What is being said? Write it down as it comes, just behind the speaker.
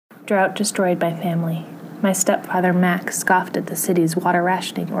Drought destroyed my family. My stepfather, Mac, scoffed at the city's water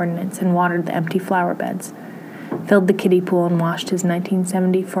rationing ordinance and watered the empty flower beds, filled the kiddie pool, and washed his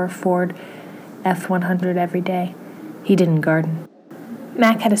 1974 Ford F-100 every day. He didn't garden.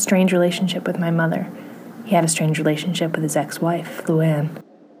 Mac had a strange relationship with my mother. He had a strange relationship with his ex-wife, Luann.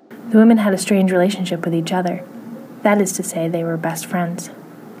 The women had a strange relationship with each other. That is to say, they were best friends.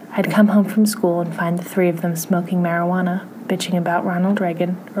 I'd come home from school and find the three of them smoking marijuana, bitching about Ronald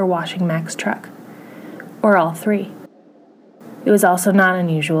Reagan, or washing Mac's truck. Or all three. It was also not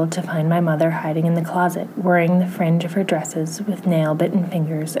unusual to find my mother hiding in the closet, worrying the fringe of her dresses with nail-bitten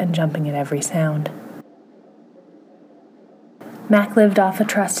fingers and jumping at every sound. Mac lived off a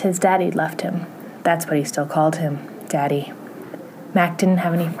trust his daddy'd left him. That's what he still called him, Daddy. Mac didn't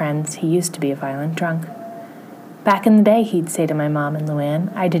have any friends. He used to be a violent drunk. Back in the day, he'd say to my mom and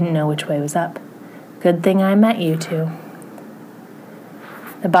Luann, I didn't know which way was up. Good thing I met you two.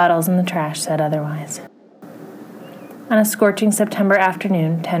 The bottles in the trash said otherwise. On a scorching September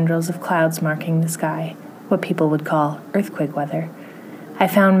afternoon, tendrils of clouds marking the sky, what people would call earthquake weather, I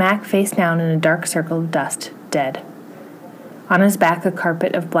found Mac face down in a dark circle of dust, dead. On his back, a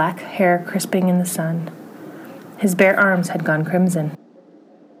carpet of black hair crisping in the sun. His bare arms had gone crimson.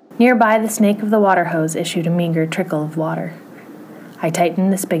 Nearby, the snake of the water hose issued a meager trickle of water. I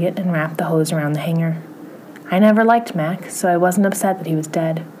tightened the spigot and wrapped the hose around the hanger. I never liked Mac, so I wasn't upset that he was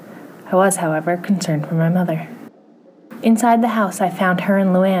dead. I was, however, concerned for my mother. Inside the house, I found her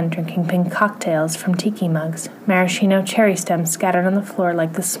and Luann drinking pink cocktails from tiki mugs, maraschino cherry stems scattered on the floor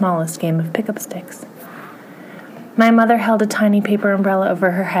like the smallest game of pick-up sticks. My mother held a tiny paper umbrella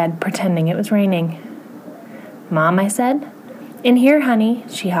over her head, pretending it was raining. Mom, I said. In here, honey,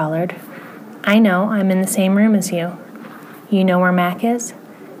 she hollered. I know, I'm in the same room as you. You know where Mac is?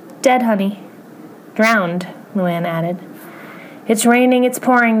 Dead, honey. Drowned, Luann added. It's raining, it's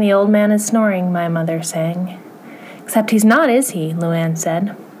pouring, the old man is snoring, my mother sang. Except he's not, is he? Luann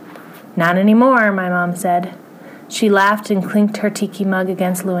said. Not anymore, my mom said. She laughed and clinked her tiki mug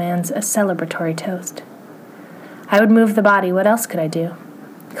against Luann's, a celebratory toast. I would move the body. What else could I do?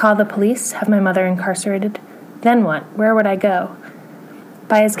 Call the police? Have my mother incarcerated? Then what? Where would I go?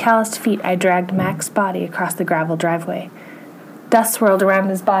 By his calloused feet, I dragged Mac's body across the gravel driveway. Dust swirled around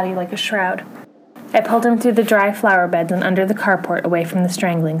his body like a shroud. I pulled him through the dry flower beds and under the carport away from the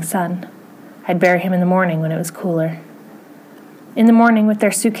strangling sun. I'd bury him in the morning when it was cooler. In the morning, with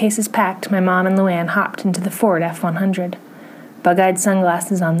their suitcases packed, my mom and Luann hopped into the Ford F-100, bug-eyed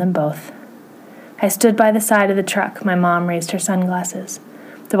sunglasses on them both. I stood by the side of the truck. My mom raised her sunglasses.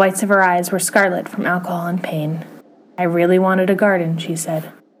 The whites of her eyes were scarlet from alcohol and pain. I really wanted a garden, she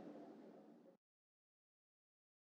said.